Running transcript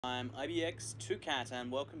I'm IBX2Cat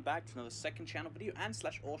and welcome back to another second channel video and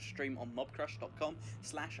 /or stream on mobcrush.com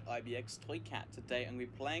 /IBX-Toycat. Today I'm going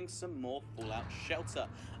to be playing some more Fallout Shelter.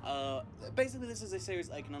 Basically this is a series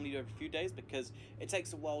I can only do every few days because it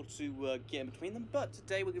takes a while to get in between them, but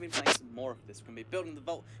today we're going to be playing some more of this. We're going to be building the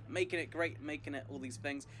vault, making it great, making it all these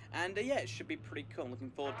things, and yeah, it should be pretty cool. I'm looking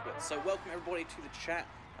forward to it. So welcome everybody to the chat.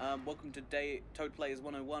 Welcome to Toad Players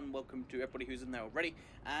 101, welcome to everybody who's in there already,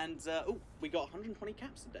 and, oh, we got 120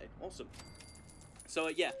 caps today, awesome. So,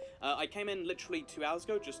 yeah, I came in literally 2 hours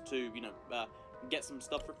ago just to, get some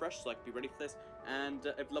stuff refreshed so I could be ready for this, and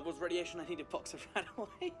if levels radiation, I need a box of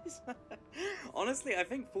Radaways. Honestly, I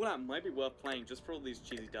think Fallout might be worth playing just for all these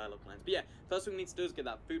cheesy dialogue lines, but yeah, first thing we need to do is get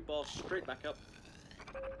that food bar straight back up,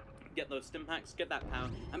 get those stim packs, get that power,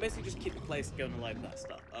 and basically just keep the place going alive with that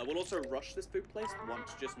stuff. We'll also rush this food place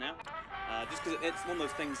once just now, just because it's one of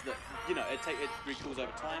those things that, it recools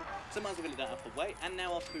over time, so might as well get that out of the way. And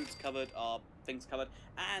now our food's covered, our things covered,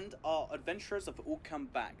 and our adventurers have all come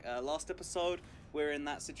back. Last episode, we're in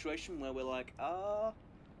that situation where we're like,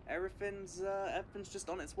 everything's just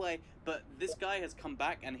on its way, but this guy has come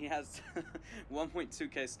back and he has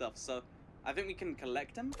 1.2k stuff, so I think we can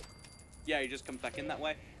collect him. Yeah, he just comes back in that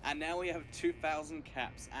way, and now we have 2,000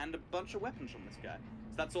 caps and a bunch of weapons from this guy.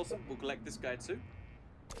 So that's awesome. We'll collect this guy too.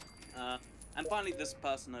 And finally, this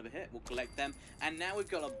person over here, we'll collect them. And now we've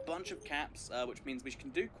got a bunch of caps, which means we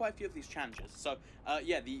can do quite a few of these challenges. So,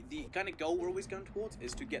 yeah, the kind of goal we're always going towards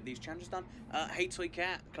is to get these challenges done. Hey, Toy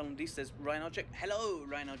Cat, Colin D says, Rhinogic. Hello,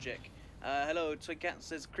 Rhinogic. Hello, Toy Cat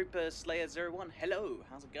says Creeper Slayer 01. Hello,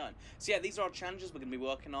 how's it going? So yeah, these are our challenges we're going to be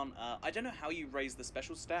working on. I don't know how you raise the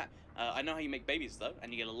special stat. I know how you make babies though,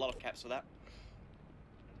 and you get a lot of caps for that.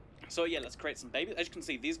 So yeah, let's create some babies. As you can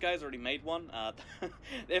see, these guys already made one.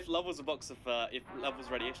 If love was a box of, if love was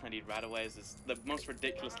radiation, I need Radaways is the most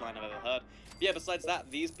ridiculous line I've ever heard. But yeah, besides that,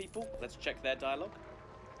 these people, let's check their dialogue.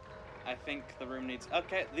 I think the room needs,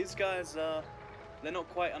 okay, these guys, they're not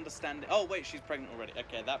quite understanding. Oh wait, she's pregnant already.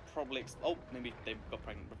 Okay, that probably. Oh, maybe they got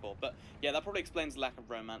pregnant before. But yeah, that probably explains the lack of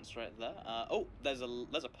romance right there. Oh, there's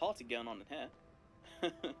a party going on in here.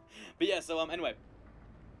 But yeah, so anyway,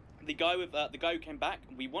 the guy who came back,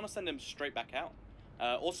 we want to send him straight back out.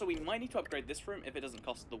 Also, we might need to upgrade this room if it doesn't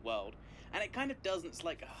cost the world, and it kind of doesn't. It's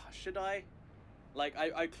like, should I? Like,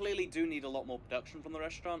 I clearly do need a lot more production from the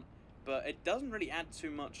restaurant, but it doesn't really add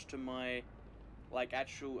too much to my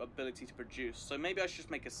actual ability to produce. So maybe I should just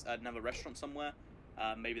make another restaurant somewhere.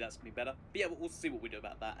 Maybe that's gonna be better. But yeah, we'll see what we do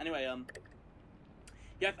about that. Anyway,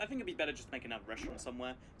 yeah, I think it'd be better just to make another restaurant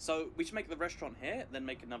somewhere. So we should make the restaurant here, then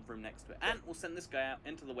make another room next to it, and we'll send this guy out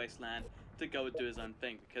into the wasteland to go and do his own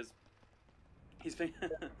thing because he's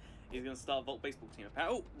he's gonna start a Vault baseball team.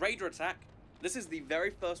 Oh, Raider attack! This is the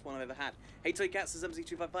very first one I've ever had. Hey, Toy Cat says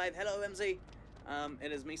MZ255. Hello, MZ.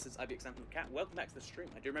 It is me, says IBX Anthem Cat. Welcome back to the stream.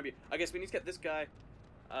 I do remember you. I guess we need to get this guy,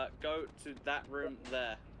 go to that room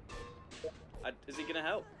there. Is he gonna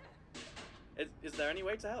help? Is there any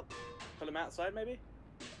way to help? Pull him outside, maybe?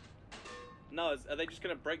 No, are they just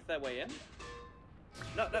gonna break their way in?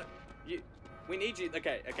 No, we need you.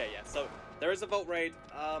 Okay, yeah, so there is a Vault raid.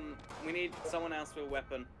 We need someone else with a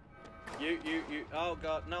weapon. You, oh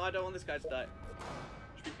god, no, I don't want this guy to die.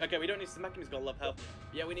 Okay, we don't need Smack him, he's got a lot of health.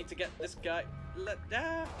 Yeah, we need to get this guy.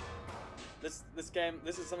 This game,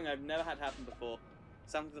 this is something I've never had happen before.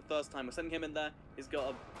 Sounds like the first time. We're sending him in there. He's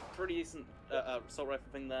got a pretty decent assault rifle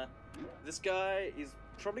thing there. This guy, he's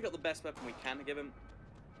probably got the best weapon we can give him.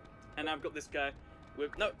 And I've got this guy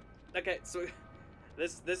with no. Okay, so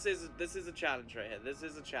this is a challenge right here. This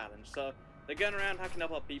is a challenge. So they're going around hacking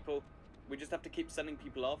up our people. We just have to keep sending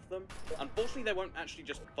people after them. Unfortunately, they won't actually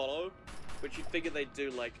just follow, which you'd figure they'd do,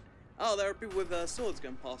 like, oh, there are people with swords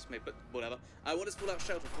going past me, but whatever. What is Fallout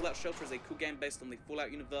Shelter? Fallout Shelter is a cool game based on the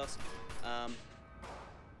Fallout universe,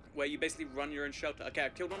 where you basically run your own shelter. Okay,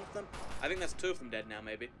 I've killed one of them. I think that's 2 of them dead now,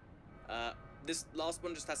 maybe. This last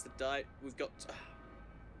one just has to die. We've got...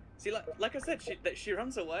 See, like I said, she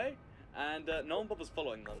runs away, and no one bothers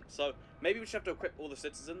following them. So maybe we should have to equip all the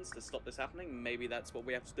citizens to stop this happening. Maybe that's what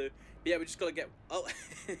we have to do. But yeah, we just gotta get... Oh,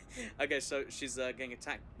 okay, so she's getting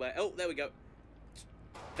attacked. Oh, there we go.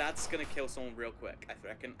 That's gonna kill someone real quick, I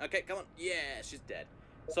reckon. Okay, come on. Yeah, she's dead.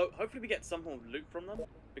 So hopefully we get some form of loot from them,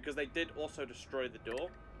 because they did also destroy the door.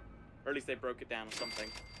 Or at least they broke it down or something.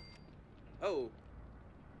 Oh.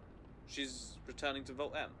 She's returning to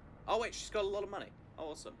Vault M. Oh wait, she's got a lot of money.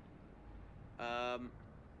 Oh, awesome. Do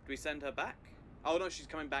we send her back? Oh no, she's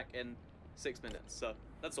coming back in 6 minutes, so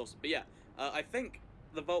that's awesome. But yeah, I think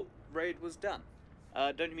the Vault raid was done.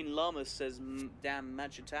 Don't you mean llamas, says damn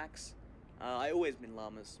match attacks. I always mean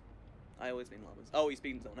llamas. I always mean llamas. Oh, he's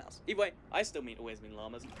beaten someone else. Either way, I still always mean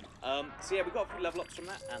llamas. So yeah, we got a few level ups from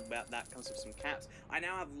that, and that comes with some caps. I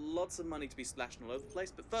now have lots of money to be splashing all over the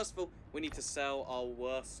place, but first of all, we need to sell our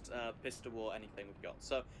worst pistol or anything we've got.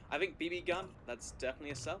 So I think BB gun, that's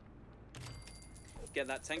definitely a sell. Get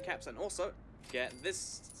that 10 caps, and also get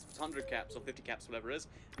this 100 caps or 50 caps, whatever it is.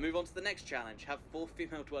 Move on to the next challenge, have 4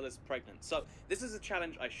 female dwellers pregnant. So this is a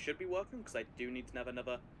challenge I should be working, because I do need to have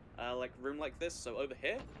another like room like this. So over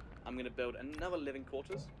here, I'm going to build another living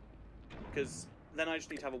quarters, because then I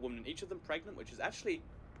just need to have a woman in each of them pregnant, which is actually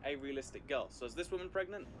a realistic goal. So is this woman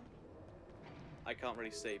pregnant? I can't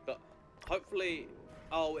really see, but hopefully,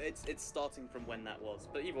 oh, it's starting from when that was.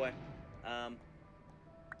 But either way,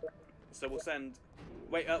 so we'll send,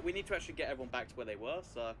 wait, we need to actually get everyone back to where they were,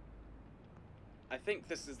 so I think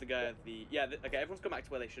this is the guy of the, yeah, okay, everyone's gone back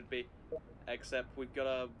to where they should be, except we've got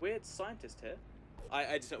a weird scientist here.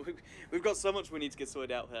 I just, we've got so much we need to get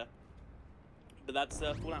sorted out here. But that's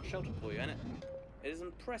Fallout Shelter for you, isn't it? It is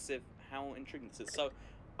impressive how intriguing this is. So,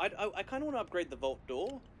 I kind of want to upgrade the vault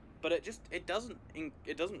door, but it doesn't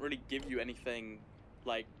really give you anything,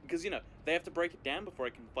 like, because, you know, they have to break it down before I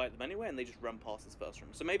can fight them anyway, and they just run past this first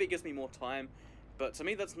room. So maybe it gives me more time, but to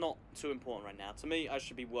me that's not too important right now. To me, I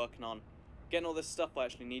should be working on getting all this stuff I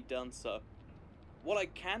actually need done. So what I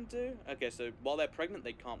can do, okay, so while they're pregnant,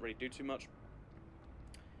 they can't really do too much.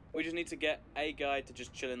 We just need to get a guy to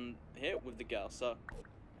just chill in here with the girl. So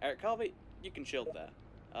Eric Harvey, you can chill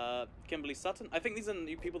there. Kimberly Sutton, I think these are the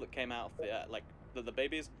new people that came out of the like the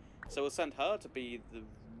babies. So we'll send her to be the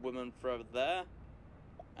woman for over there,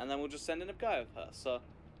 and then we'll just send in a guy with her. So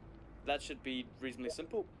that should be reasonably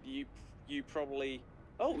simple. You probably,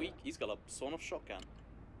 oh, he's got a sawn-off shotgun.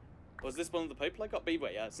 Was this one of the people I got? But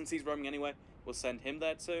anyway, since he's roaming anyway, we'll send him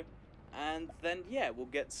there too, and then yeah, we'll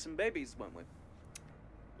get some babies, won't we?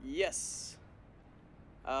 Yes.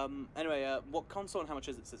 Anyway, what console and how much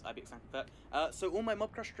is it? Says IBX that. So all my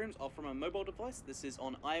Mobcrush streams are from a mobile device. This is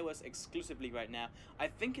on iOS exclusively right now. I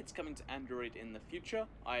think it's coming to Android in the future.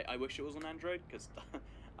 I wish it was on Android, because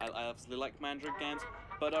I obviously like my Android games.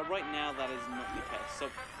 But right now that is not the case. So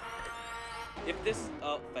if this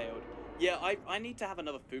failed, yeah, I need to have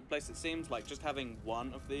another food place. It seems like just having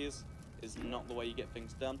one of these is not the way you get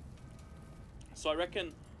things done. So I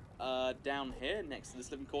reckon down here next to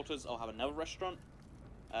this living quarters, I'll have another restaurant.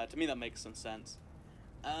 To me that makes some sense.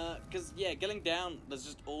 Because, yeah, getting down, there's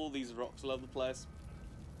just all these rocks all over the place.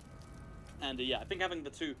 And, yeah, I think having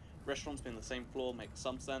the two restaurants being on the same floor makes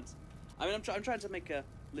some sense. I mean, I'm trying to make a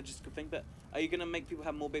logistical thing, but are you going to make people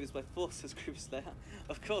have more babies by force, as Creepers there?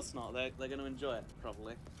 Of course not. They're going to enjoy it,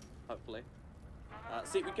 probably. Hopefully.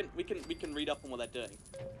 See, we can read up on what they're doing.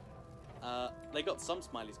 They got some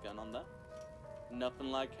smileys going on there.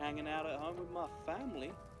 Nothing like hanging out at home with my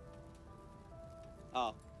family.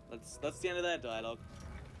 Oh, that's the end of their dialogue.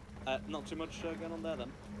 Not too much going on there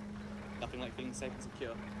then. Nothing like feeling safe and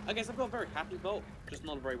secure. I guess I've got a very happy vault, just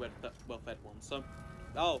not a very well-fed one. So,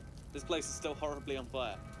 oh, this place is still horribly on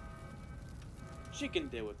fire. She can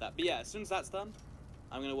deal with that. But yeah, as soon as that's done,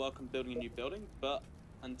 I'm going to work on building a new building. But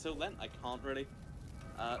until then, I can't really.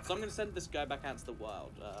 So I'm going to send this guy back out to the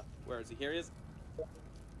wild. Where is he? Here he is.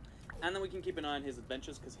 And then we can keep an eye on his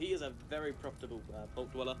adventures, because he is a very profitable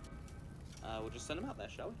vault dweller. We'll just send him out there,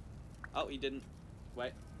 shall we? Oh, he didn't.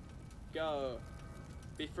 Wait. Go.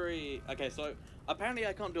 Be free. Okay, so apparently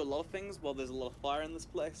I can't do a lot of things while there's a lot of fire in this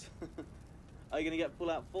place. Are you going to get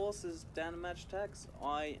Fallout 4? Says Dan and Match Tags.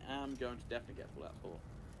 I am going to definitely get Fallout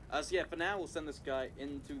 4. So yeah, for now, we'll send this guy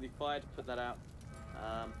into the fire to put that out.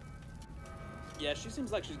 Yeah, she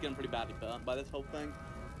seems like she's getting pretty badly burnt by this whole thing.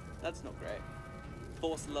 That's not great.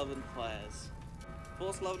 Force Love and Fires.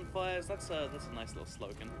 Force Love and Fires, that's a nice little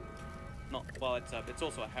slogan. Not, well, it's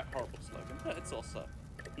also a horrible slogan, but it's also,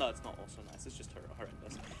 no, it's not also nice, it's just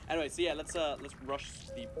horrendous. Anyway, so yeah, let's rush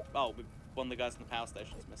the, oh, one of the guys in the power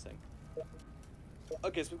station's missing.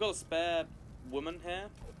 Okay, so we've got a spare woman here.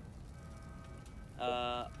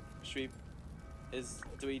 Should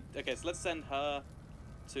we, okay, so let's send her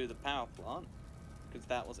to the power plant, because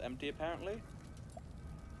that was empty apparently.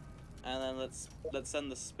 And then let's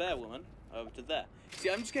send the spare woman over to there. See,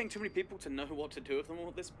 I'm just getting too many people to know what to do with them all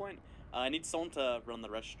at this point. I need someone to run the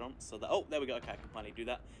restaurant, so that, oh, there we go, okay, I can finally do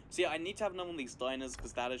that. So yeah, I need to have another one of these diners,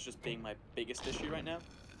 because that is just being my biggest issue right now.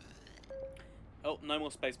 Oh, no more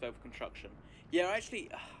space for construction. Yeah, actually,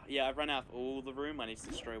 yeah, I've run out of all the room. I need to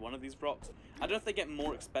destroy one of these rocks. I don't know if they get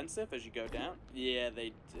more expensive as you go down. Yeah,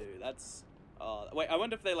 they do. That's, wait, I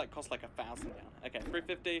wonder if they, like, cost, like, 1,000 down. Okay,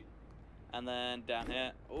 350. And then down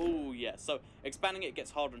here, oh yeah, so expanding it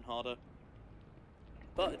gets harder and harder,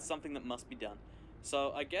 but it's something that must be done.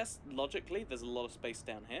 So I guess logically there's a lot of space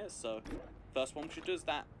down here, so first one we should do is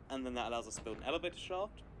that, and then that allows us to build an elevator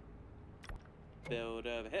shaft. Build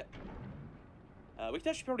over here. We could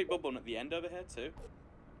actually probably build one at the end over here too.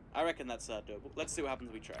 I reckon that's doable. Let's see what happens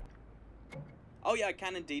if we try. Oh yeah, I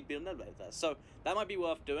can indeed build an elevator there, so that might be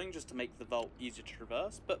worth doing just to make the vault easier to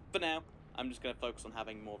traverse, but for now, I'm just going to focus on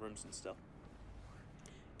having more rooms and stuff.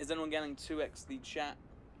 Is anyone getting 2x the chat?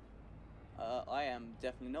 I am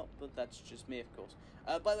definitely not, but that's just me, of course.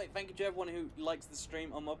 By the way, thank you to everyone who likes the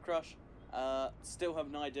stream on Mob Crush. Still have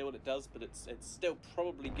no idea what it does, but it's still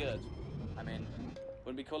probably good. I mean, it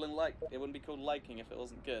wouldn't be called liking if it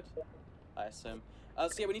wasn't good, I assume. So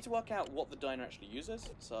yeah, we need to work out what the diner actually uses.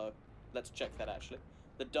 So let's check that actually.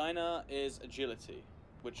 The diner is agility,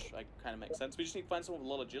 which kind of makes sense. We just need to find someone with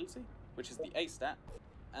a lot of agility, which is the A stat,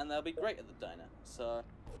 and they'll be great at the diner. So,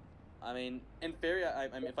 I mean, in theory, I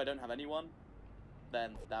mean, if I don't have anyone,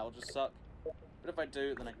 then that will just suck. But if I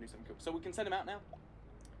do, then I can do something cool. So we can send him out now.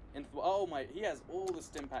 Oh my, he has all the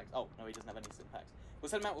stim packs. Oh, no, he doesn't have any stim packs. We'll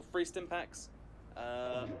send him out with 3 stim packs.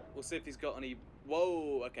 We'll see if he's got any...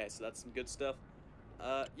 Whoa, okay, so that's some good stuff.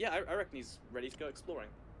 Yeah, I reckon he's ready to go exploring.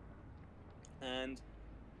 And,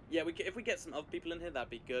 yeah, if we get some other people in here, that'd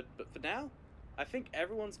be good. But for now, I think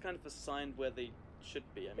everyone's kind of assigned where they should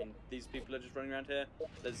be. I mean, these people are just running around here.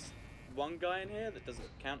 There's one guy in here that doesn't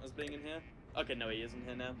count as being in here. Okay, no, he is in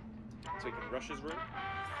here now. So we can rush his room.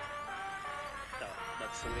 Oh,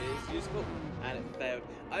 that's always useful. And it failed.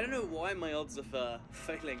 I don't know why my odds of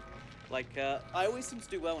failing. Like, I always seem to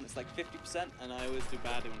do well when it's like 50%, and I always do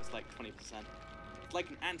badly when it's like 20%. It's like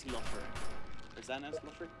an anti-lottery. Is that an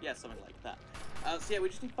anti-lottery? Yeah, something like that. So yeah, we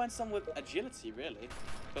just need to find someone with agility, really.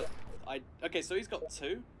 But okay, so he's got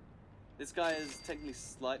 2. This guy is technically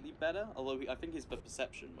slightly better, although I think he's for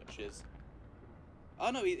perception, which is... Oh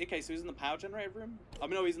no, okay, so he's in the power generator room? I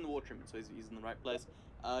mean, no, he's in the water treatment, so he's in the right place.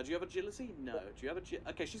 Do you have agility? No. Do you have agility?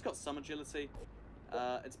 Okay, she's got some agility.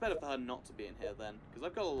 It's better for her not to be in here then, because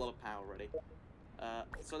I've got a lot of power already.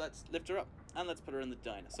 So let's lift her up, and let's put her in the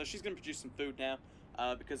diner. So she's going to produce some food now,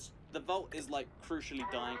 because the vault is, like, crucially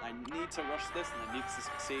dying. I need to rush this, and I need to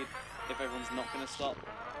succeed if everyone's not going to stop,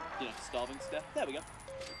 you know, starving to death. There we go.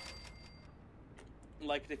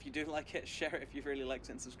 Like it if you do like it, share it if you really liked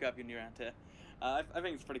it, and subscribe if you're new around here. I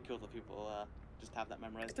think it's pretty cool that people just have that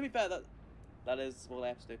memorized. To be fair, that is what I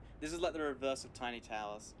have to do. This is like the reverse of Tiny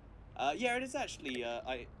Towers. Yeah, it is actually.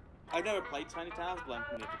 I've never played Tiny Towers, but I'm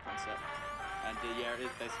familiar with the concept. And yeah, it is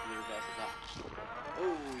basically the reverse of that.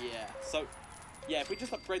 Oh yeah. So yeah, if we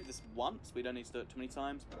just upgrade this once, we don't need to do it too many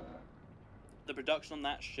times. The production on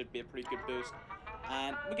that should be a pretty good boost,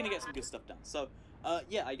 and we're gonna get some good stuff done. So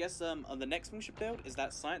yeah, I guess the next thing we should build is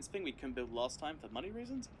that science thing we couldn't build last time for money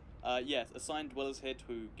reasons. Yeah, assign dwellers here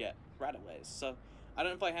to get radaways. So I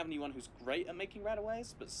don't know if I have anyone who's great at making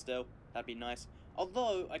radaways, but still, that'd be nice.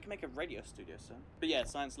 Although I can make a radio studio soon. But yeah,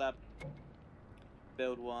 science lab.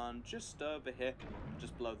 Build one just over here,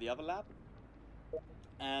 just below the other lab.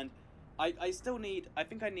 And I still need, I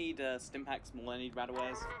think I need stim packs more than I need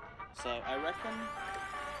radaways. So I reckon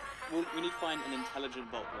we need to find an intelligent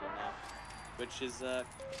vault dweller now, which is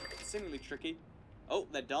seemingly tricky. Oh,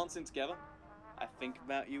 they're dancing together. I think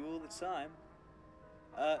about you all the time.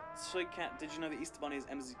 Soy Cat, did you know the Easter Bunny is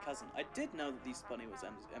Ems's cousin? I did know that the Easter Bunny was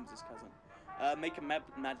Ems's cousin. Make a Mad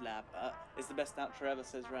Lab. Is the best outro ever,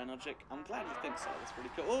 says Rhinogic. I'm glad you think so. That's pretty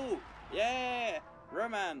cool. Oh, yeah!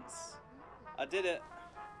 Romance! I did it.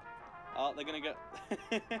 Oh, they're gonna go...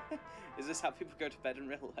 Is this how people go to bed in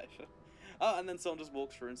real life? Oh, and then someone just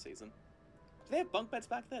walks through and sees them. Do they have bunk beds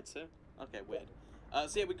back there too? Okay, weird.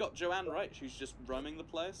 So yeah, we got Joanne, right? She's just roaming the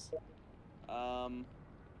place.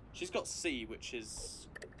 She's got C, which is...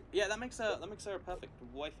 Yeah, that makes her a perfect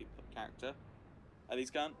wifey character. Are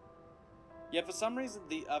these gone? Yeah, for some reason,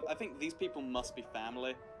 I think these people must be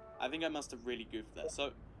family. I think I must have really goofed there.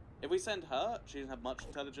 So, if we send her, she doesn't have much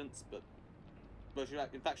intelligence, but she,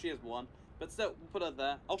 in fact, she has 1. But still, we'll put her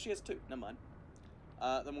there. Oh, she has 2. Never mind.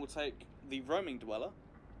 Then we'll take the roaming dweller,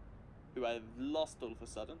 who I've lost all of a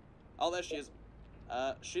sudden. Oh, there she is.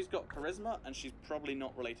 She's got charisma, and she's probably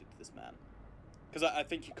not related to this man. Because I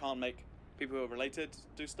think you can't make people who are related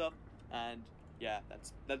do stuff, and yeah,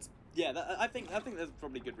 I think there's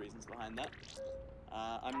probably good reasons behind that.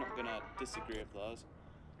 I'm not gonna disagree with those.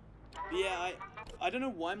 But yeah, I don't know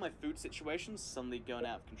why my food situation's suddenly going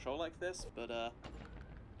out of control like this, but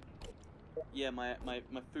yeah, my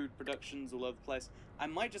food production's all over the place. I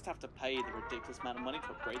might just have to pay the ridiculous amount of money to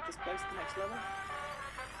upgrade this place to the next level.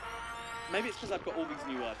 Maybe it's because I've got all these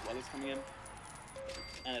new dwellers coming in,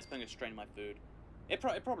 and it's putting a strain on my food. It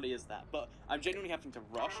probably is that, but I'm genuinely having to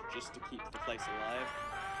rush just to keep the place alive.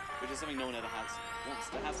 which is something no one ever has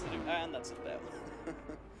to do, and that's a fail.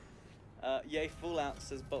 Yay, Fallout,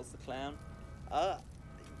 says Bolts the Clown.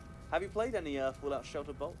 Have you played any Fallout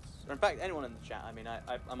Shelter Bolts? Or in fact, anyone in the chat. I mean,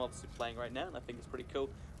 I'm obviously playing right now, and I think it's pretty cool.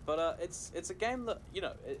 But it's a game that, you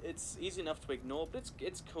know, it's easy enough to ignore, but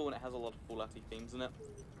it's cool and it has a lot of Fallout-y themes in it.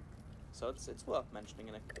 So it's worth mentioning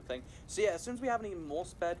in a thing. So yeah, as soon as we have any more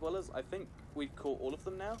spare dwellers, I think we've caught all of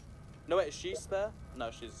them now. No, wait, is she spare?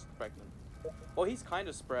 No, she's pregnant. Well, he's kind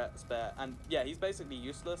of spare, and yeah, he's basically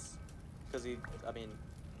useless because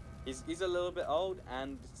he's a little bit old,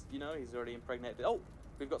 and you know he's already impregnated. Oh,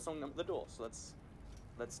 we've got someone at the door, so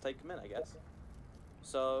let's take him in, I guess.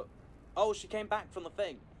 So, oh, she came back from the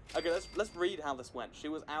thing. Okay, let's read how this went. She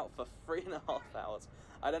was out for 3.5 hours.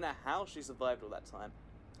 I don't know how she survived all that time.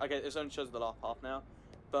 Okay, it only shows the last half now,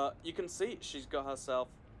 but you can see she's got herself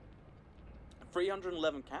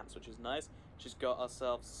 311 caps, which is nice. She's got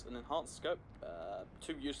herself an enhanced scope,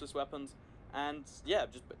 2 useless weapons, and yeah,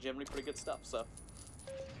 just generally pretty good stuff. So,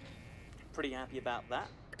 pretty happy about that.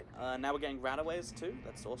 Now we're getting rataways too.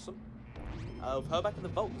 That's awesome. With her back in the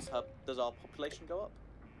vault, does our population go up?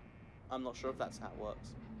 I'm not sure if that's how it works.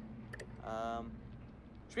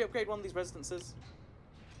 Should we upgrade one of these residences?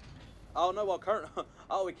 Oh no, well,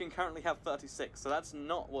 oh, we can currently have 36, so that's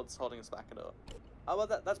not what's holding us back at all. Oh,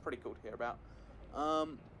 well, that's pretty cool to hear about.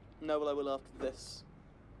 No, well, I will after this.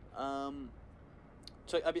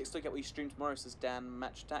 So IBX to get what you stream tomorrow, says Dan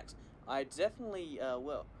Match Attacks. I definitely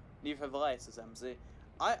will. Neither have I, says MZ.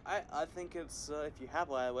 I think it's, if you have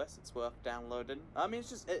iOS, it's worth downloading. I mean,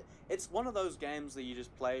 it's one of those games that you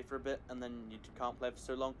just play for a bit and then you can't play for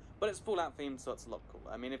so long. But it's Fallout themed, so it's a lot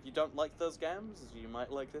cooler. I mean, if you don't like those games, you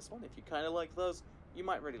might like this one. If you kind of like those, you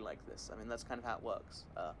might really like this. I mean, that's kind of how it works.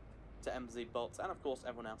 To MZ Bolts, and of course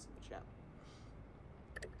everyone else in the chat.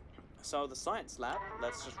 So the science lab,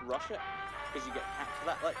 let's just rush it, because you get caps for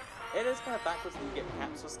that. Like, it is kind of backwards that you get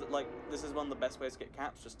caps, just that, like, this is one of the best ways to get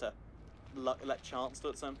caps, just to let chance do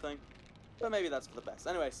its own thing. But maybe that's for the best.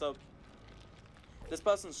 Anyway, so this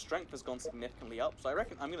person's strength has gone significantly up, so I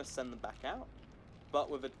reckon I'm going to send them back out, but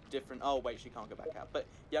with a different... Oh, wait, she can't go back out. But,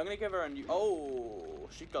 yeah, I'm going to give her a new... Oh,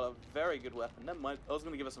 she got a very good weapon. Never mind, I was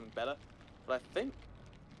going to give her something better, but I think...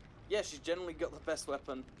 Yeah, she's generally got the best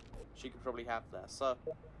weapon she could probably have there. So,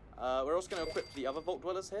 we're also going to equip the other Vault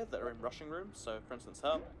Dwellers here that are in rushing rooms. So, for instance,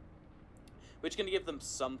 her. We're just going to give them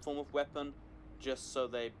some form of weapon, just so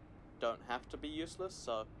they don't have to be useless.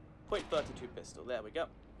 So, .32 pistol. There we go.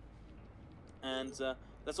 And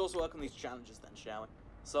let's also work on these challenges then, shall we?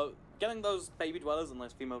 So, getting those baby dwellers and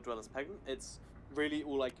those female dwellers pregnant, it's really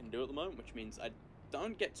all I can do at the moment, which means I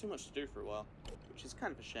don't get too much to do for a while, which is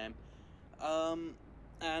kind of a shame.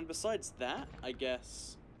 And besides that, I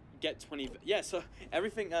guess, get 20... Yeah, so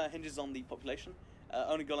everything hinges on the population.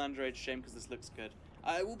 Only got Android, shame because this looks good.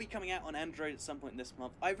 It will be coming out on Android at some point this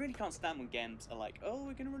month. I really can't stand when games are like, oh,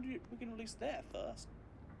 we're gonna release there first.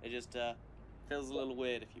 It just feels a little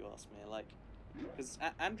weird if you ask me, like, because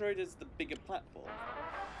Android is the bigger platform.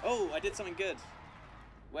 Oh, I did something good.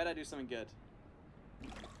 Where'd I do something good?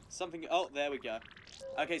 Something... Oh, there we go.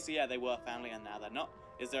 Okay, so yeah, they were family and now they're not.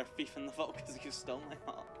 Is there a thief in the vault because you stole my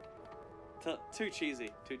heart? Too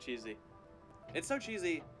cheesy, too cheesy. It's so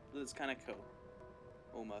cheesy that it's kind of cool.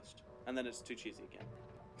 Almost. And then it's too cheesy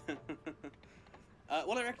again.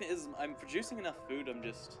 What I reckon is I'm producing enough food, I'm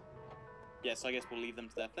just... Yeah, so I guess we'll leave them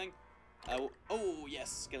to their thing. Oh,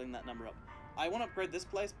 yes, scaling that number up. I want to upgrade this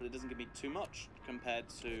place, but it doesn't give me too much compared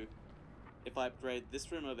to if I upgrade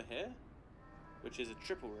this room over here, which is a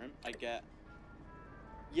triple room, I get...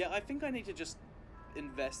 Yeah, I think I need to just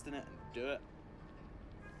invest in it and do it.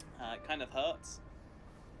 It kind of hurts,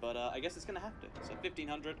 but I guess it's gonna have to. So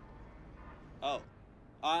 1500. Oh,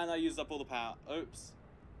 and I used up all the power. Oops.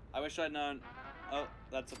 I wish I'd known. Oh,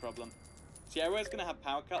 that's a problem. So yeah, we're always gonna have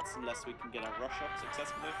power cuts unless we can get a rush up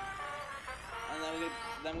successfully, and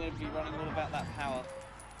then we're gonna be running all about that power.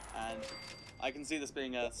 And I can see this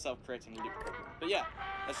being a self-creating loop problem. But yeah,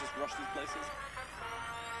 let's just rush these places.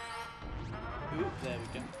 Ooh, there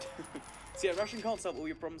we go. So yeah, rushing can't solve all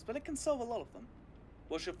your problems, but it can solve a lot of them.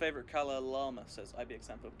 What's your favourite colour? Llama, says IBX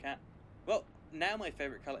Amphib Cat. Well, now my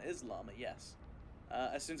favourite colour is llama, yes.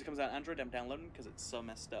 As soon as it comes out on Android, I'm downloading because it's so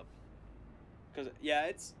messed up. Because, yeah,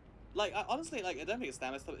 it's... Like, honestly, like, I don't think it's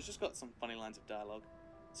that messed up, it's just got some funny lines of dialogue.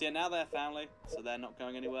 So yeah, now they're family, so they're not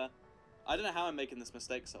going anywhere. I don't know how I'm making this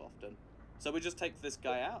mistake so often. So we just take this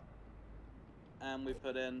guy out, and we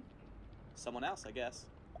put in someone else, I guess.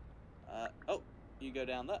 Oh, you go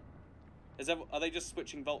down there. Are they just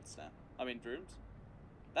switching vaults now? I mean, rooms?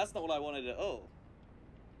 That's not what I wanted at all.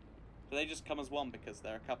 Do they just come as one because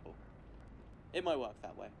they're a couple? It might work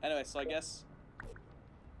that way. Anyway, so I guess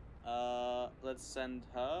Let's send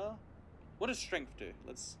her. What does strength do?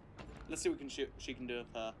 Let's see what she can do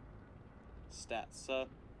with her stats. So,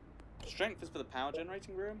 strength is for the power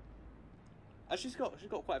generating room. She's got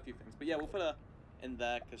quite a few things, but yeah, we'll put her in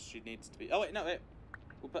there because she needs to be. Oh wait, no wait.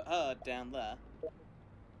 We'll put her down there,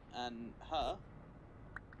 and her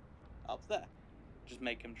up there. Just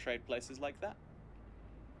make them trade places like that.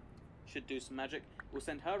 Should do some magic. We'll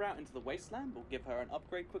send her out into the wasteland. We'll give her an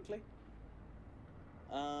upgrade quickly.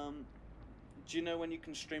 Do you know when you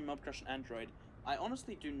can stream Mob Crush on Android? I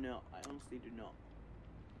honestly do not.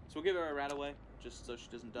 So we'll give her a Radaway, just so she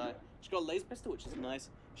doesn't die. She's got a laser pistol, which is nice.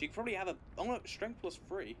 She could probably have a... Oh no, strength plus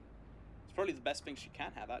 3. It's probably the best thing she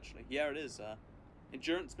can have, actually. Yeah, it is.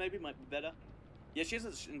 Endurance maybe might be better. Yeah, she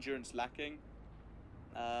has endurance lacking.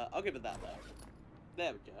 I'll give her that, though.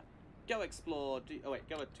 There we go. Go explore. Oh wait,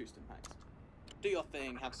 go with 2 stim packs. Do your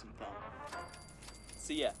thing, have some fun.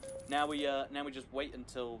 So yeah, now we just wait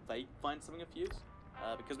until they find something of use,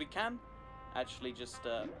 because we can actually just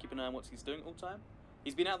keep an eye on what he's doing all the time.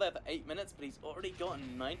 He's been out there for 8 minutes, but he's already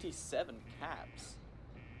gotten 97 caps.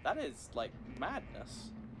 That is like madness.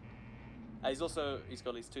 He's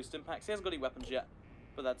got these 2 stim packs. He hasn't got any weapons yet,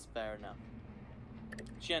 but that's fair enough.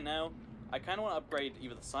 So yeah, now I kind of want to upgrade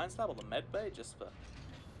either the science lab or the med bay just for.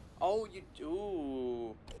 Oh, you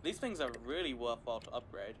do. These things are really worthwhile to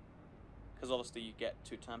upgrade. Because obviously you get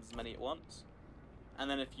 2 times as many at once. And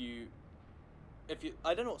then if you,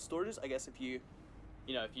 I don't know what storage is, I guess if you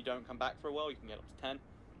don't come back for a while, you can get up to 10.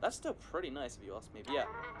 That's still pretty nice if you ask me. But yeah,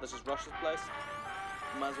 let's just rush this place.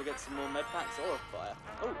 Might as well get some more med packs or a fire.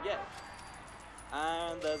 Oh, yeah.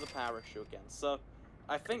 And there's a power issue again. So,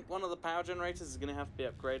 I think one of the power generators is going to have to be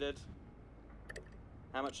upgraded.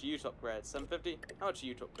 How much are you to upgrade? 750? How much are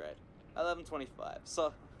you to upgrade? 1125.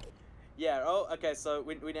 So, yeah, oh, okay, so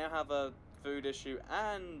we now have a food issue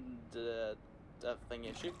and a thing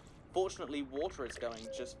issue. Fortunately, water is going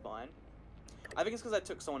just fine. I think it's because I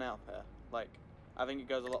took someone out here. Like, I think it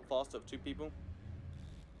goes a lot faster with 2 people.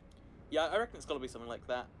 Yeah, I reckon it's got to be something like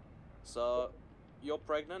that. So, you're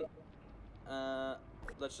pregnant.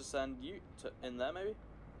 Let's just send you in there, maybe?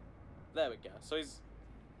 There we go. So he's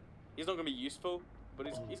not going to be useful, but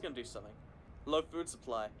he's going to do something. Low food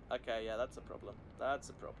supply. Okay, yeah, that's a problem. That's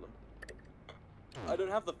a problem. I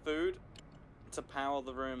don't have the food to power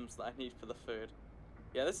the rooms that I need for the food.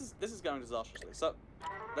 Yeah, this is going disastrously. So,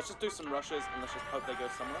 let's just do some rushes and let's just hope they go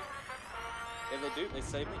somewhere. If they do, they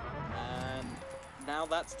save me. And now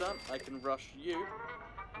that's done, I can rush you.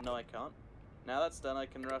 No, I can't. Now that's done, I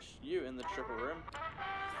can rush you in the triple room.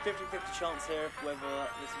 50-50 chance here if whether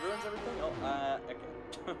this ruins everything. Oh,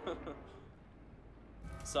 okay.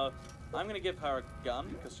 So, I'm going to give her a gun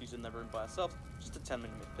because she's in the room by herself. Just a 10mm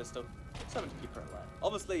pistol. Something to keep her alive.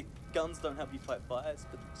 Obviously, guns don't help you fight fires,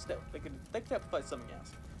 but still, they could help you fight something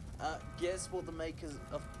else. Guess what the makers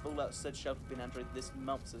of Fallout said Shelter will be an Android this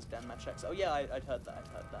month, says Dan Matchx. Oh yeah, I'd heard that,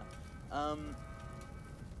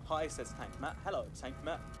 Hi, says Tank Matt. Hello, Tank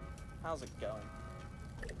Matt. How's it going?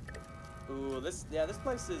 Ooh, this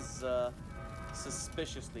place is,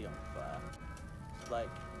 suspiciously on fire. Like,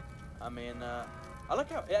 I mean, I like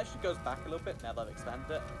how it actually goes back a little bit now that I've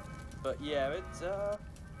expanded it. But yeah, it's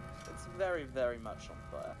very, very much on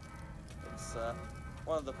fire. It's,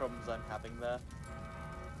 one of the problems I'm having there.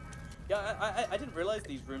 Yeah, I didn't realize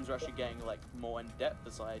these rooms are actually getting, like, more in-depth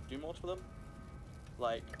as I do more to them.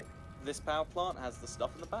 Like, this power plant has the stuff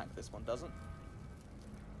in the back, this one doesn't.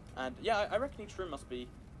 And, yeah, I reckon each room must be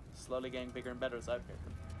slowly getting bigger and better as I upgrade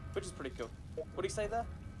them. Which is pretty cool. What do you say there?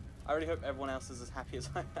 I really hope everyone else is as happy as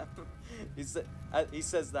I am. He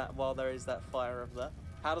says that while there is that fire over there.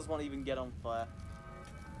 How does one even get on fire?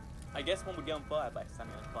 I guess one would get on fire by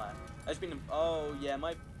standing on fire. I've been... Oh, yeah,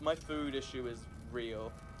 my food issue is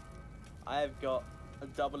real. I've got a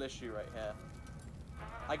double issue right here.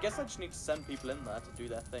 I guess I just need to send people in there to do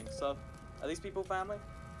their thing. So, are these people family?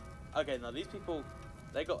 Okay, no, these people,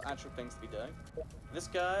 they got actual things to be doing. This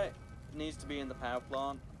guy needs to be in the power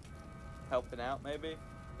plant, helping out maybe.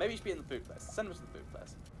 Maybe he should be in the food place. Send him to the food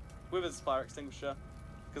place. With his fire extinguisher.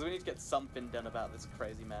 Because we need to get something done about this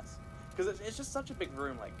crazy mess. Because it's just such a big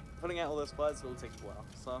room, like, putting out all those fires will take a while.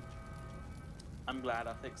 So, I'm glad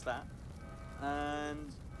I fixed that.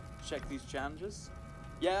 And check these challenges.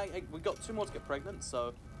 Yeah, we got 2 more to get pregnant,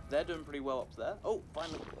 so they're doing pretty well up there. Oh,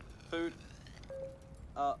 finally, food.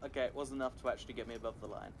 Okay, it wasn't enough to actually get me above the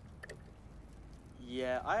line.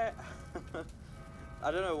 Yeah,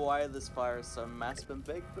 I don't know why this fire is so massive and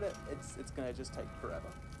big, but it's gonna just take forever.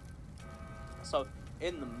 So,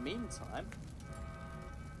 in the meantime,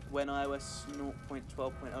 when iOS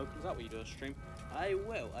 0.12.0 comes out, will you do a stream? I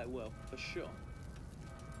will, for sure.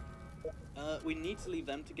 We need to leave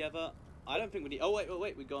them together. I don't think we need... Oh,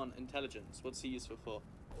 wait, we got on intelligence. What's he useful for?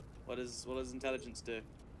 What does intelligence do?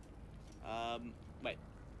 Wait.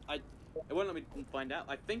 It won't let me find out.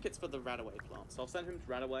 I think it's for the Radaway plant, so I'll send him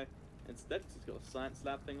to Radaway instead, because he's got a science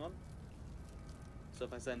lab thing on. So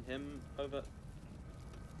if I send him over...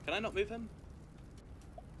 Can I not move him?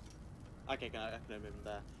 Okay, I can move him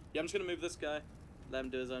there. Yeah, I'm just going to move this guy, let him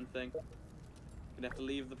do his own thing. Gonna have to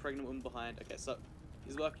leave the pregnant woman behind. Okay, so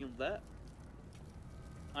he's working on there.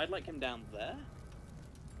 I'd like him down there.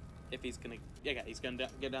 If he's gonna... Yeah, he's gonna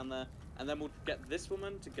get down there. And then we'll get this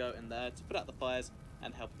woman to go in there to put out the fires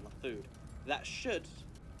and help with my food. That should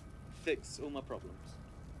fix all my problems.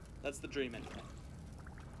 That's the dream anyway.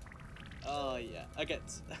 Oh, yeah. Okay.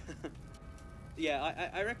 Yeah,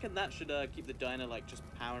 I reckon that should keep the diner, like, just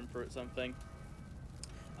powering through its own thing.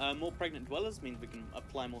 More pregnant dwellers means we can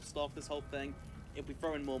apply more staff this whole thing. If we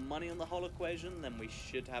throw in more money on the whole equation, then we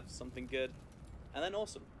should have something good. And then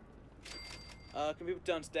awesome. Can people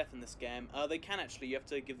turn to death in this game? They can actually. You have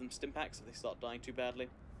to give them stim packs if they start dying too badly.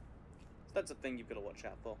 So that's a thing you've got to watch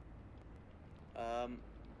out for.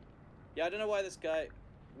 Yeah, I don't know why this guy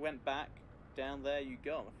went back down there. You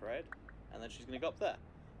go, I'm afraid. And then she's going to go up there.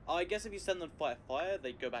 I guess if you send them to fight a fire,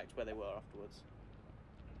 they go back to where they were afterwards.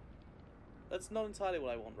 That's not entirely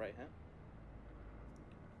what I want right here.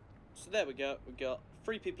 So there we go. We've got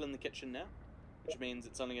 3 people in the kitchen now, which means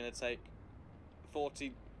it's only going to take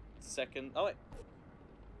 40 seconds. Oh, wait.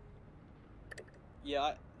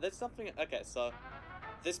 Yeah, there's something... Okay, so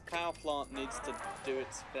this power plant needs to do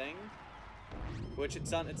its thing, which it's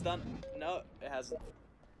done. It's done. No, it hasn't.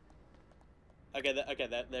 Okay,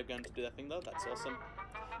 they're going to do their thing, though. That's awesome.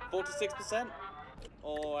 46%,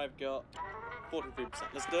 or I've got 43%.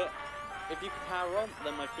 Let's do it. If you can power on,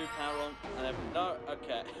 then my food power on, and then, no,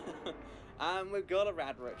 okay. And we've got a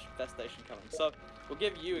Radroach infestation coming. So, we'll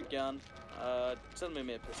give you a gun, send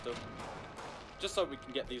me a pistol, just so we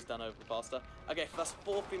can get these done over faster. Okay, that's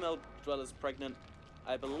 4 female dwellers pregnant,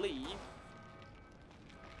 I believe.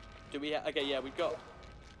 Do we okay, yeah, we've got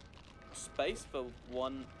space for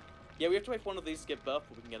 1. Yeah, we have to wait for one of these to give birth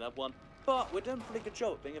before we can get another one. But we're doing a pretty good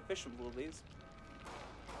job at being efficient with all these.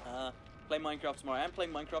 Play Minecraft tomorrow. I am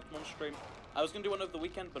playing Minecraft on stream. I was going to do one over the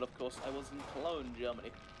weekend, but of course I was in Cologne,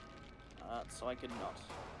 Germany. So I could not.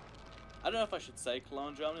 I don't know if I should say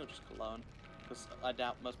Cologne, Germany, or just Cologne. Because I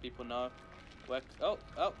doubt most people know where... Oh,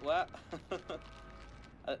 where?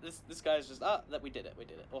 This guy's just... we did it.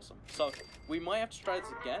 Awesome. So, we might have to try this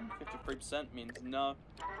again. 53% means no.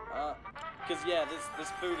 Because, yeah, this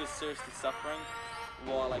food is seriously suffering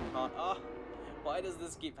while I can't... why does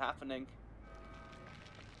this keep happening?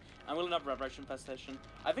 And we'll have Radroach infestation.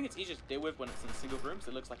 I think it's easier to deal with when it's in single rooms.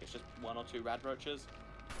 It looks like it's just 1 or 2 Radroaches.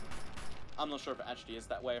 I'm not sure if it actually is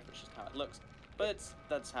that way, or if it's just how it looks. But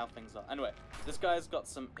that's how things are. Anyway, this guy's got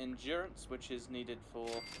some endurance, which is needed for...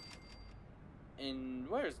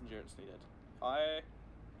 Where is endurance needed?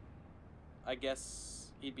 I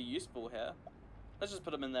guess he'd be useful here. Let's just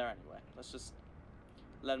put him in there anyway. Let's just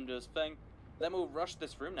let him do his thing. Then we'll rush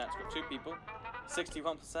this room now. It's got 2 people.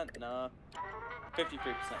 61%? No. 53%.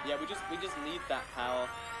 Yeah, we just need that power.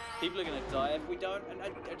 People are gonna die if we don't, and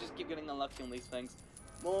I just keep getting unlucky on these things.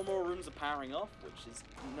 More and more rooms are powering off, which is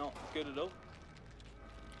not good at all.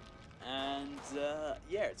 And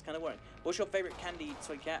yeah, it's kind of worrying. What's your favorite candy,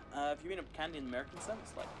 Toy Cat? If you mean a candy in the American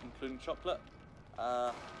sense, like including chocolate,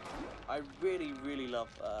 I really, really love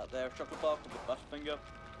their chocolate bar called the Butterfinger.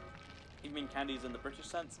 You mean candies in the British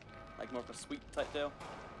sense, like more of a sweet type deal?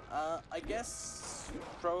 I guess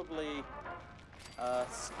probably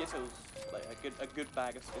Skittles, like a good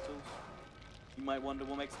bag of Skittles. You might wonder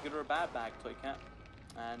what makes a good or a bad bag, Toy Cat,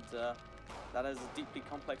 and that is a deeply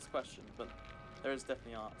complex question, but there is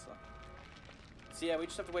definitely an answer. So yeah, we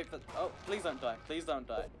just have to wait for... Oh, please don't die. Please don't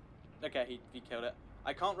die. Okay, he killed it.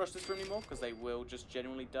 I can't rush this room anymore because they will just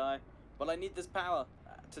genuinely die. But I need this power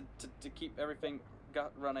to keep everything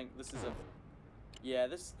running. This is a... Yeah,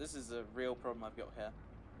 this is a real problem I've got here.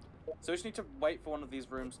 So we just need to wait for one of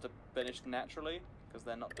these rooms to finish naturally, because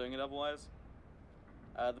they're not doing it otherwise.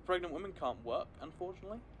 The pregnant woman can't work,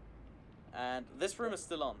 unfortunately. And this room is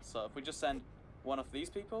still on, so if we just send one of these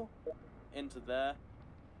people into there,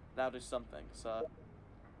 that'll do something. So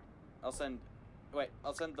I'll send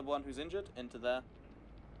the one who's injured into there.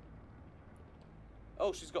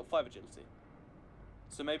 Oh, she's got 5 agility.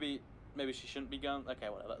 So maybe she shouldn't be going. Okay,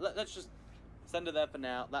 whatever. Let's just send her there for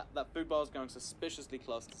now. That food bar is going suspiciously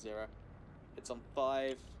close to 0. It's on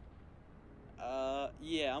 5.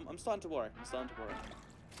 Yeah, I'm starting to worry.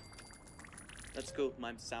 That's cool.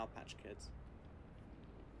 My Sour Patch Kids.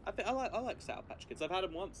 I like Sour Patch Kids. I've had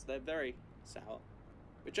them once. They're very sour,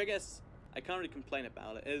 which I guess I can't really complain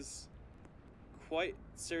about it. It is quite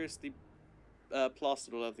seriously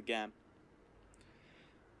plastered all over the game.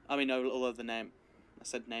 I mean, no, all over the name. I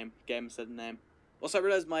said name. Game said name. Also, I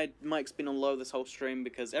realized my mic's been on low this whole stream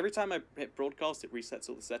because every time I hit broadcast, it resets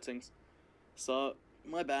all the settings. So,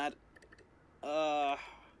 my bad. Do I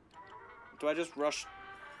just rush?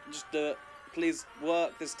 Just do it. Please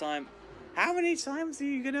work this time. How many times are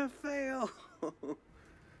you gonna fail?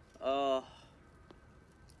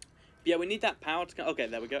 Yeah, we need that power to come. Okay,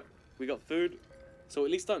 there we go. We got food. So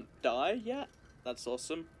at least don't die yet. That's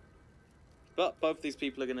awesome. But both these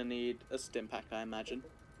people are gonna need a stim pack, I imagine.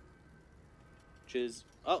 Which is...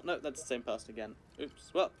 Oh, no, that's the same person again.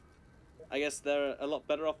 Oops. Well, I guess they're a lot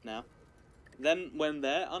better off now. Then, when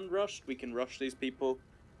they're unrushed, we can rush these people.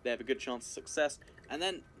 They have a good chance of success. And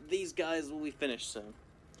then these guys will be finished soon.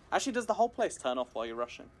 Actually, does the whole place turn off while you're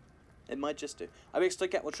rushing? It might just do. I mean, still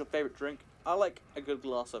get what's your favourite drink? I like a good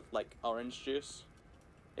glass of, like, orange juice.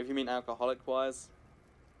 If you mean alcoholic-wise.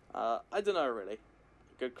 I don't know, really.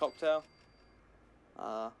 A good cocktail?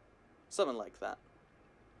 Something like that.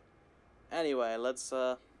 Anyway, let's,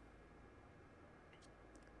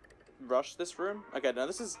 rush this room. Okay, now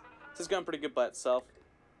this is going pretty good by itself.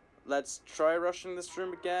 Let's try rushing this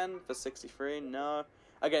room again for 63. No.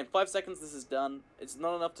 Again, 5 seconds, this is done. It's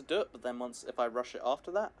not enough to do it, but then if I rush it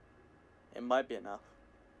after that, it might be enough.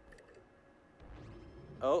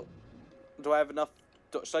 Oh. Do I have enough?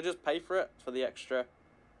 Should I just pay for it? For the extra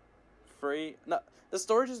free? No, the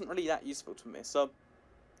storage isn't really that useful to me, so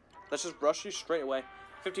let's just rush you straight away.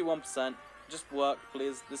 51%. Just work,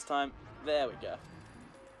 please, this time. There we go.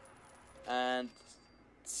 And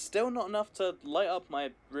still not enough to light up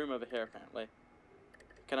my room over here, apparently.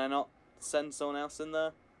 Can I not send someone else in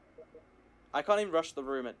there? I can't even rush the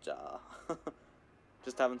room at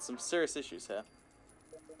just having some serious issues here.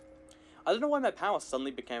 I don't know why my power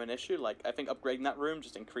suddenly became an issue. Like, I think upgrading that room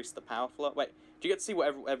just increased the power flow. Wait, do you get to see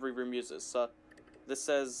what every room uses? So, this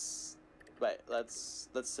says... Wait, let's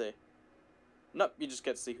see. Nope, you just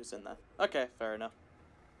get to see who's in there. Okay, fair enough.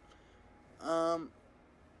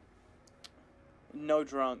 No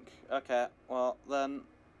drunk. Okay, well, then...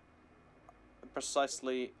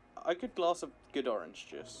 Precisely... A good glass of good orange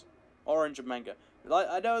juice. Orange and mango. Like,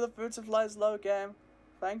 I know the food supply is low, game.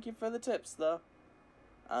 Thank you for the tips, though.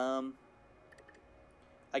 I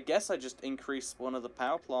guess I just increased one of the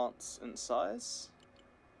power plants in size.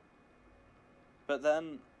 But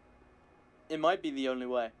then... It might be the only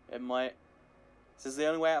way. It might... This is the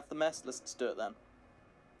only way out of the mess. Let's just do it then.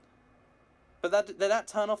 But did that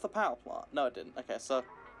turn off the power plant? No, it didn't. Okay, so...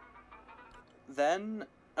 Then...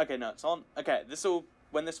 Okay, no, it's on. Okay, this will...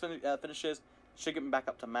 When this finishes, should get me back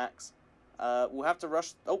up to max. We'll have to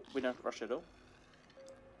rush... Oh, we don't rush it at all.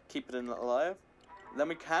 Keep it alive. Then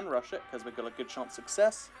we can rush it, because we've got a good chance of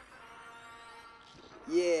success.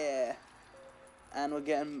 Yeah! And we're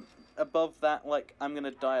getting above that, like, I'm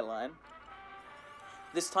gonna die line.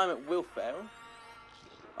 This time it will fail.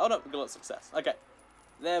 Oh no, we got a lot of success. Okay.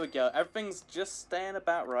 There we go. Everything's just staying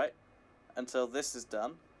about right until this is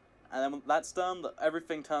done. And then when that's done,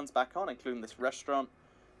 everything turns back on, including this restaurant.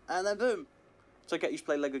 And then boom! So I get you to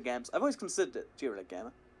play LEGO games. I've always considered it. You're a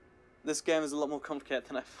gamer. This game is a lot more complicated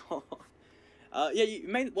than I thought. Yeah,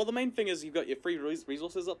 the main thing is you've got your free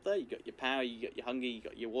resources up there. You got your power, you got your hunger, you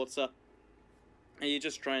got your water. And you're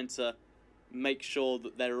just trying to make sure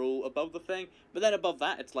that they're all above the thing. But then above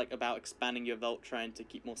that, it's like about expanding your vault, trying to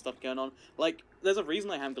keep more stuff going on. Like, there's a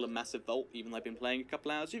reason I haven't got a massive vault, even though I've been playing a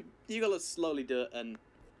couple hours. You gotta slowly do it, and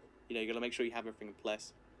you know, you gotta make sure you have everything in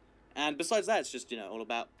place. And besides that, it's just, you know, all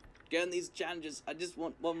about getting these challenges. I just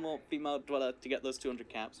want one more female dweller to get those 200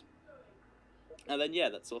 caps. And then, yeah,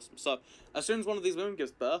 that's awesome. So, as soon as one of these women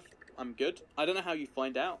gives birth, I'm good. I don't know how you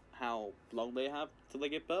find out how long they have till they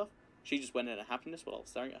give birth. She just went into happiness while I was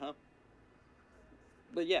staring at her.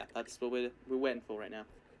 But yeah, that's what we're waiting for right now.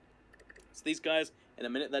 So these guys, in a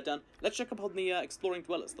minute they're done. Let's check up on the exploring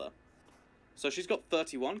dwellers, though. So she's got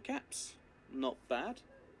 31 caps. Not bad.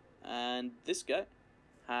 And this guy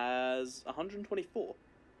has 124.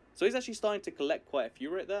 So he's actually starting to collect quite a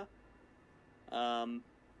few right there.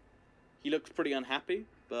 He looks pretty unhappy,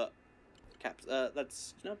 but caps.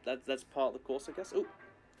 That's, you know, that's part of the course, I guess. Ooh,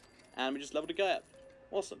 and we just leveled a guy up.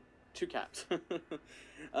 Awesome, 2 caps.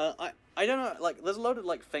 I don't know. Like, there's a load of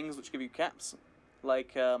like things which give you caps,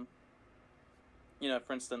 like you know,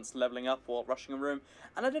 for instance, leveling up or rushing a room.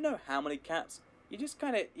 And I don't know how many caps. You just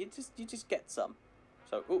kind of you just get some.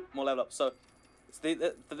 So ooh, more level up. So it's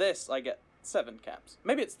for this I get 7 caps.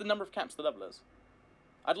 Maybe it's the number of caps the levelers.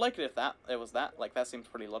 I'd like it if it was that. Like, that seems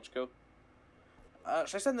pretty logical.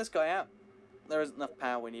 Should I send this guy out? there isn't enough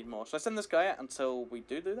power, we need more. Should I send this guy out until we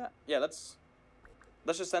do that? Yeah, let's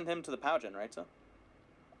just send him to the power generator.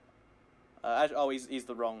 Oh, he's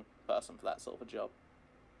the wrong person for that sort of a job.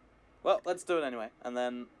 Well, let's do it anyway, and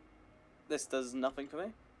then this does nothing for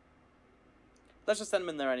me. Let's just send him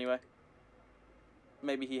in there anyway.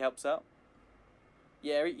 Maybe he helps out.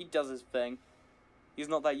 Yeah, he does his thing. He's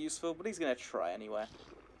not that useful, but he's gonna try anyway.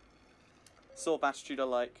 Sort of attitude I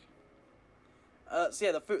like. So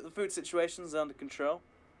yeah, the food situation is under control.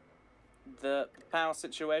 The power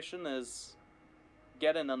situation is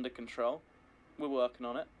getting under control. We're working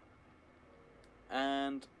on it.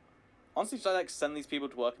 And honestly, should I like send these people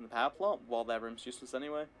to work in the power plant while their room's useless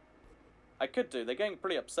anyway? I could do. They're getting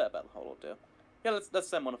pretty upset about the whole ordeal. Yeah, let's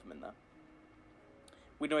send one of them in there.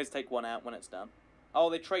 We can always take one out when it's done. Oh,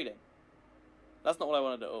 they're trading. That's not what I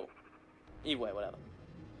want to do at all. Either way, whatever.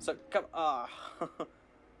 So come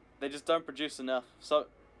they just don't produce enough. So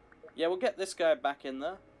yeah, we'll get this guy back in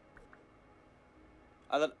there.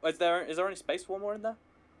 Is there any space for one more in there?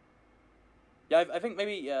 Yeah, I think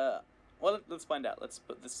maybe. Well, let's find out. Let's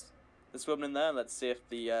put this woman in there. Let's see if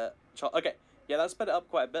the okay, yeah, that'll sped it up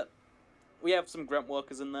quite a bit. We have some grunt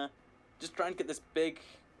workers in there. Just try and get this big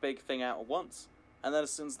thing out at once, and then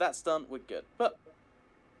as soon as that's done, we're good. But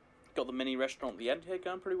got the mini restaurant at the end here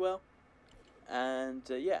going pretty well, and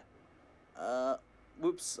yeah.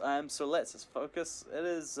 Whoops. So let's focus. It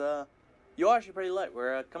is. You're actually pretty late.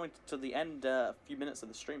 We're coming to the end. A few minutes of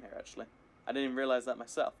the stream here. Actually, I didn't even realize that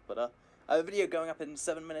myself. But I have a video going up in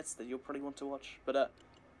 7 minutes that you'll probably want to watch. But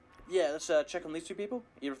yeah, let's check on these two people.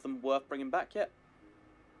 Either of them worth bringing back yet?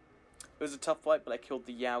 It was a tough fight, but I killed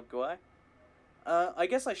the Yao guy. I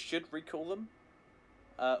guess I should recall them.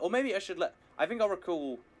 Or maybe I should let... I think I'll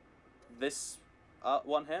recall this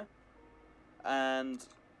one here. And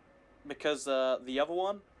because the other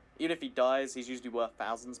one, even if he dies, he's usually worth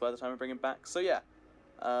thousands by the time I bring him back. So yeah.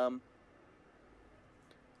 I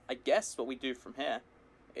guess what we do from here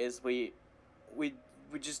is we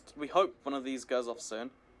hope one of these goes off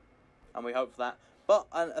soon. And we hope for that. But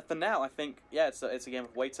for now, I think, yeah, it's a game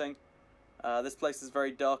of waiting. This place is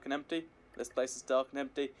very dark and empty. This place is dark and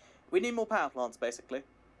empty. We need more power plants, basically,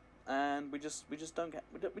 and we just don't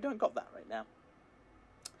got that right now.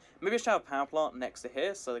 Maybe I should have a power plant next to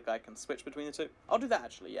here so the guy can switch between the two. I'll do that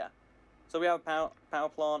actually, yeah. So we have a power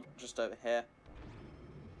plant just over here,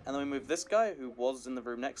 and then we move this guy who was in the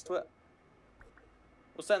room next to it.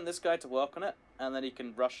 We'll send this guy to work on it, and then he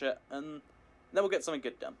can rush it, and then we'll get something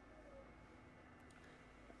good done.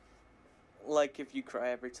 Like if you cry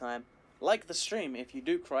every time. Like the stream if you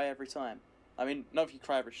do cry every time. I mean, not if you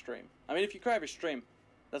cry every stream. I mean, if you cry every stream,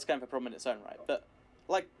 that's kind of a problem in its own right. But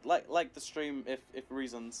like the stream if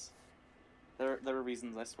reasons. There are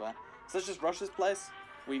reasons, I swear. So let's just rush this place.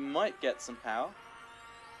 We might get some power.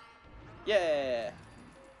 Yeah.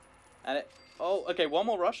 And it... Oh, okay, one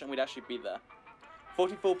more rush and we'd actually be there.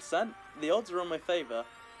 44%. The odds are on my favour.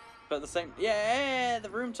 But at the same... Yeah,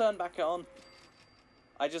 the room turned back on.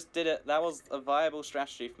 I just did it. That was a viable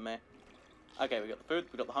strategy for me. Okay, we got the food,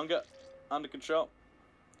 we got the hunger under control.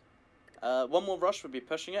 One more rush would be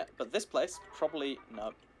pushing it, but this place, probably,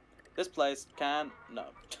 no. This place can, no.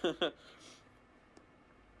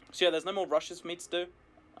 So yeah, there's no more rushes for me to do.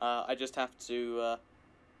 I just have to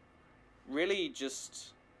really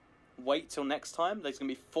just wait till next time. There's going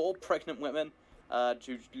to be 4 pregnant women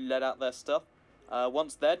to let out their stuff.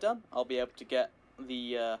 Once they're done, I'll be able to get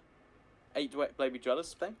the 8 baby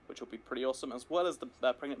dwellers thing, which will be pretty awesome, as well as the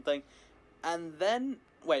pregnant thing. And then,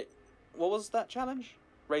 wait, what was that challenge?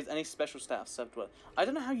 Raise any special stats, 7 dwellers. I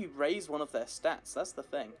don't know how you raise one of their stats, that's the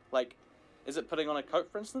thing. Like, is it putting on a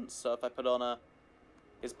coat, for instance? So if I put on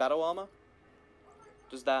his battle armor,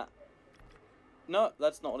 does that... No,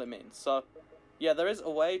 that's not what it means. So, yeah, there is a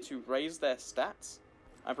way to raise their stats.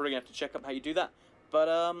 I'm probably going to have to check up how you do that.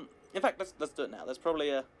 But, in fact, let's do it now. There's probably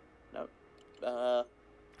a... No.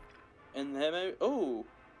 In here, maybe... Ooh!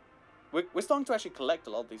 We're starting to actually collect a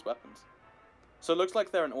lot of these weapons. So it looks like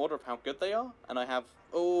they're in order of how good they are. And I have...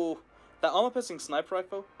 Oh! That armor-piercing sniper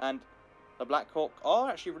rifle and the Black Hawk are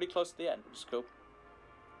actually really close to the end, which is cool.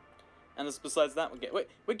 And besides that,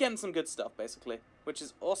 we're getting some good stuff, basically. Which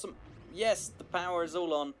is awesome. Yes, the power is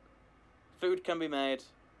all on. Food can be made.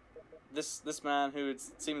 This man, who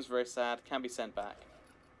seems very sad, can be sent back.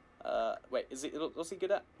 Wait, what's he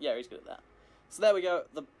good at? Yeah, he's good at that. So there we go.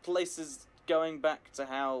 The place is going back to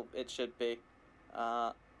how it should be.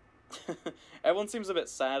 Everyone seems a bit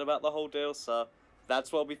sad about the whole deal, so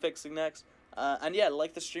that's what I'll be fixing next. And yeah,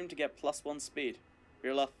 like the stream to get +1 speed.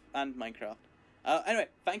 Real life and Minecraft. Anyway,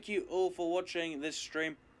 thank you all for watching this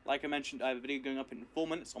stream. Like Like I mentioned, I have a video going up in 4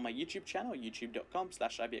 minutes on my YouTube channel,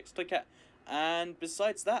 youtube.com/ibxtoycat. And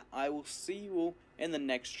besides that, I will see you all in the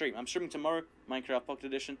next stream. I'm streaming tomorrow, Minecraft Pocket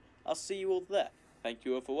Edition. I'll see you all there. Thank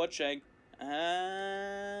you all for watching,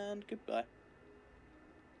 and goodbye.